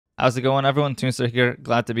How's it going, everyone? Toonster here,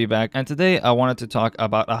 glad to be back. And today I wanted to talk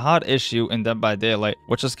about a hot issue in Dead by Daylight,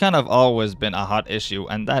 which has kind of always been a hot issue,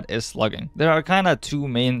 and that is slugging. There are kind of two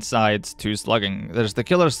main sides to slugging. There's the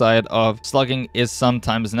killer side of slugging is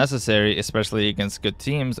sometimes necessary, especially against good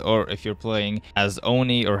teams, or if you're playing as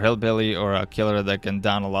Oni or Hillbilly or a killer that can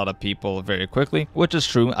down a lot of people very quickly, which is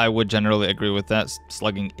true. I would generally agree with that.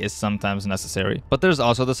 Slugging is sometimes necessary. But there's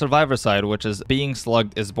also the survivor side, which is being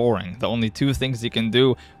slugged is boring. The only two things you can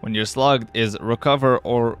do when you're slugged is recover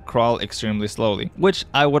or crawl extremely slowly, which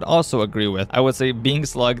I would also agree with. I would say being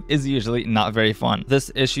slugged is usually not very fun.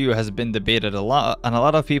 This issue has been debated a lot, and a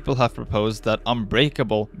lot of people have proposed that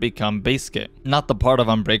Unbreakable become base kit. Not the part of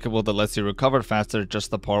Unbreakable that lets you recover faster,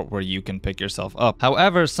 just the part where you can pick yourself up.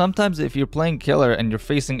 However, sometimes if you're playing killer and you're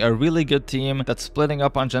facing a really good team that's splitting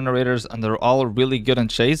up on generators and they're all really good in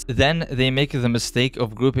chase, then they make the mistake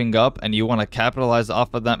of grouping up and you want to capitalize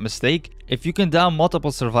off of that mistake. If you can down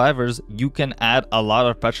multiple survivors, you can add a lot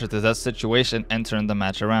of pressure to that situation and turn the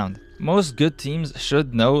match around. Most good teams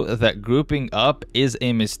should know that grouping up is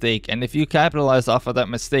a mistake, and if you capitalize off of that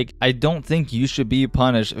mistake, I don't think you should be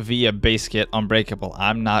punished via base kit Unbreakable.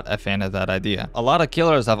 I'm not a fan of that idea. A lot of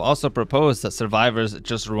killers have also proposed that survivors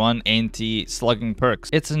just run anti-slugging perks.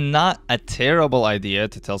 It's not a terrible idea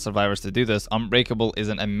to tell survivors to do this. Unbreakable is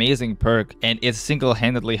an amazing perk, and it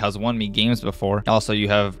single-handedly has won me games before. Also, you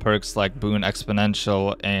have perks like Boon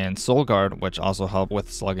Exponential and Soul Guard, which also help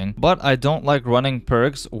with slugging. But I don't like running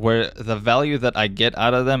perks where the value that I get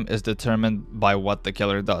out of them is determined by what the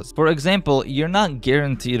killer does. For example, you're not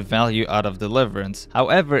guaranteed value out of Deliverance.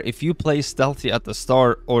 However, if you play stealthy at the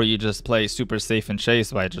start, or you just play super safe and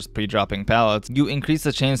chase by just pre-dropping pallets, you increase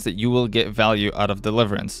the chance that you will get value out of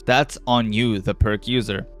Deliverance. That's on you, the perk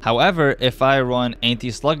user. However, if I run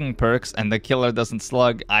anti-slugging perks and the killer doesn't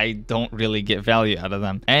slug, I don't really get value out of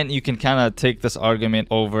them. And you can kind of take this argument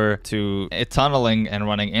over to tunneling and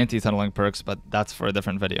running anti-tunneling perks, but that's for a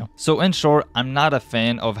different video. So in short, I'm not a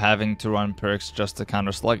fan of having to run perks just to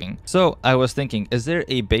counter slugging. So I was thinking, is there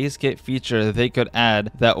a base kit feature they could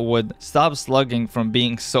add that would stop slugging from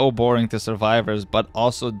being so boring to survivors, but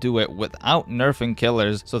also do it without nerfing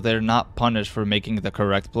killers so they're not punished for making the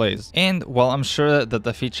correct plays? And while I'm sure that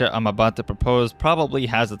the feature I'm about to propose probably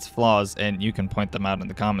has its flaws, and you can point them out in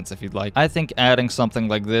the comments if you'd like, I think adding something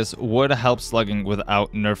like this would help slugging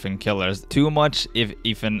without nerfing killers too much, if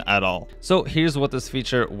even at all. So here's what this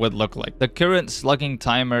feature would look like. The current slugging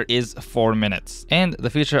timer is 4 minutes, and the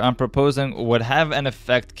feature I'm proposing would have an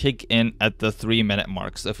effect kick in at the 3-minute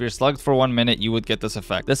mark. So if you're slugged for 1 minute, you would get this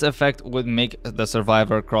effect. This effect would make the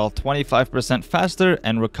survivor crawl 25% faster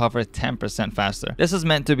and recover 10% faster. This is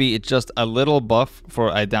meant to be just a little buff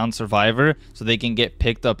for a down survivor so they can get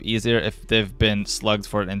picked up easier if they've been slugged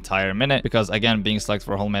for an entire minute, because again, being slugged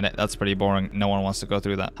for a whole minute, that's pretty boring. No one wants to go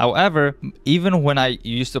through that. However, even when I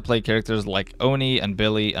used to play characters like Oni and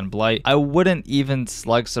Billy and Blight, I wouldn't even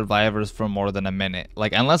slug survivors for more than a minute.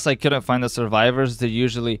 Like, unless I couldn't find the survivors, they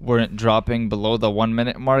usually weren't dropping below the 1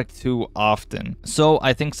 minute mark too often. So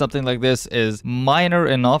I think something like this is minor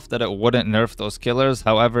enough that it wouldn't nerf those killers.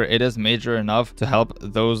 However, it is major enough to help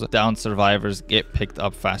those down survivors get picked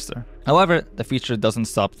up faster. However, the feature doesn't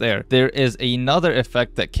stop there. There is another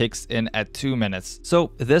effect that kicks in at 2 minutes. So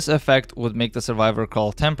this effect would make the survivor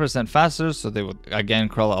crawl 10% faster, so they would again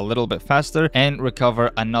crawl a little bit faster and recover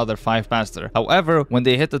another 5 faster. However, when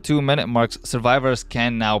they hit the 2-minute marks, survivors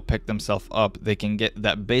can now pick themselves up. They can get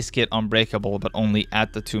that base kit Unbreakable, but only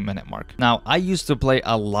at the 2-minute mark. Now, I used to play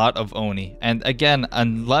a lot of Oni, and again,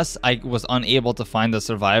 unless I was unable to find the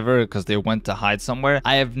survivor because they went to hide somewhere,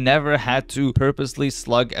 I have never had to purposely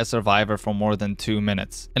slug a survivor for more than 2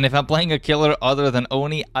 minutes. And if I'm playing a killer other than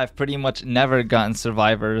Oni, I've pretty much never gotten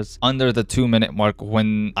survivors under the 2-minute mark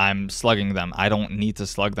when I'm slugging them. I don't need to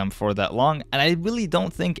slug them for that long, and I really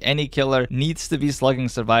don't think any killer needs to be slugging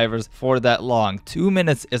survivors for that long. 2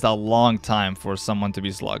 minutes is a long time for someone to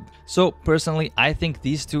be slugged. So personally, I think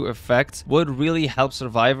these two effects would really help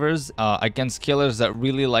survivors against killers that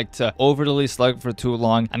really like to overly slug for too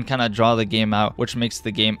long and kind of draw the game out, which makes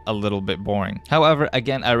the game a little bit boring. However,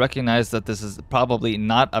 again, I recognize that this is probably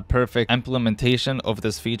not a perfect implementation of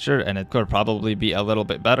this feature, and it could probably be a little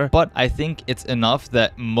bit better, but I think it's enough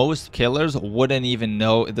that most killers wouldn't even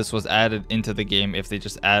know this was added into the game if they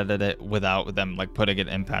just added it without them like putting it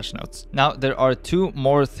in patch notes. Now, there are 2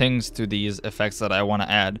 more things to these effects that I want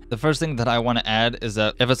to add. The first thing that I want to add is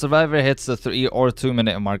that if a survivor hits the 3 or 2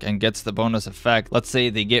 minute mark and gets the bonus effect, let's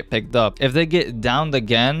say they get picked up, if they get downed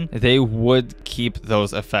again, they would keep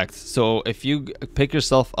those effects. So if you pick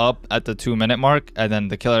yourself up up at the 2-minute mark and then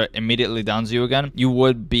the killer immediately downs you again, you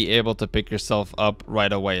would be able to pick yourself up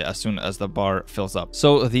right away as soon as the bar fills up.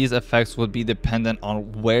 So these effects would be dependent on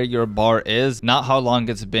where your bar is, not how long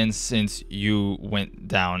it's been since you went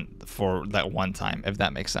down for that one time, if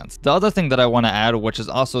that makes sense. The other thing that I want to add, which is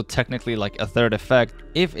also technically like a third effect,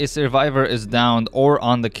 if a survivor is downed or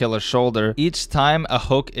on the killer's shoulder, each time a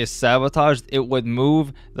hook is sabotaged, it would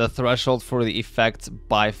move the threshold for the effect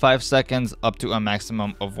by 5 seconds up to a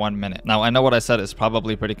maximum of 1 minute. Now, I know what I said is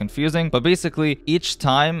probably pretty confusing, but basically each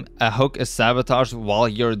time a hook is sabotaged while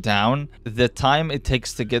you're down, the time it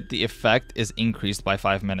takes to get the effect is increased by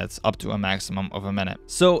 5 minutes up to a maximum of a minute.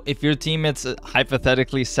 So if your teammates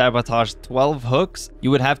hypothetically sabotage 12 hooks,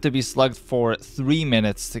 you would have to be slugged for 3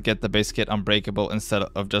 minutes to get the base kit unbreakable instead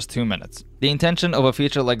of just 2 minutes. The intention of a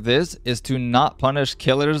feature like this is to not punish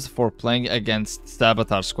killers for playing against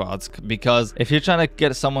sabotage squads, because if you're trying to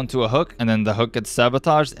get someone to a hook and then the hook gets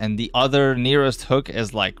sabotaged and the other nearest hook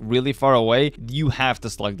is like really far away, you have to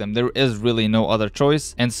slug them. There is really no other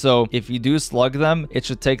choice. And so if you do slug them, it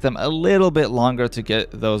should take them a little bit longer to get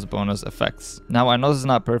those bonus effects. Now, I know this is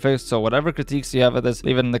not perfect, so whatever critiques you have of this,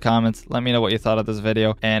 leave it in the comments. Let me know what you thought of this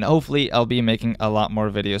video, and hopefully I'll be making a lot more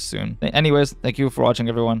videos soon. Anyways, thank you for watching,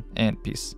 everyone, and peace.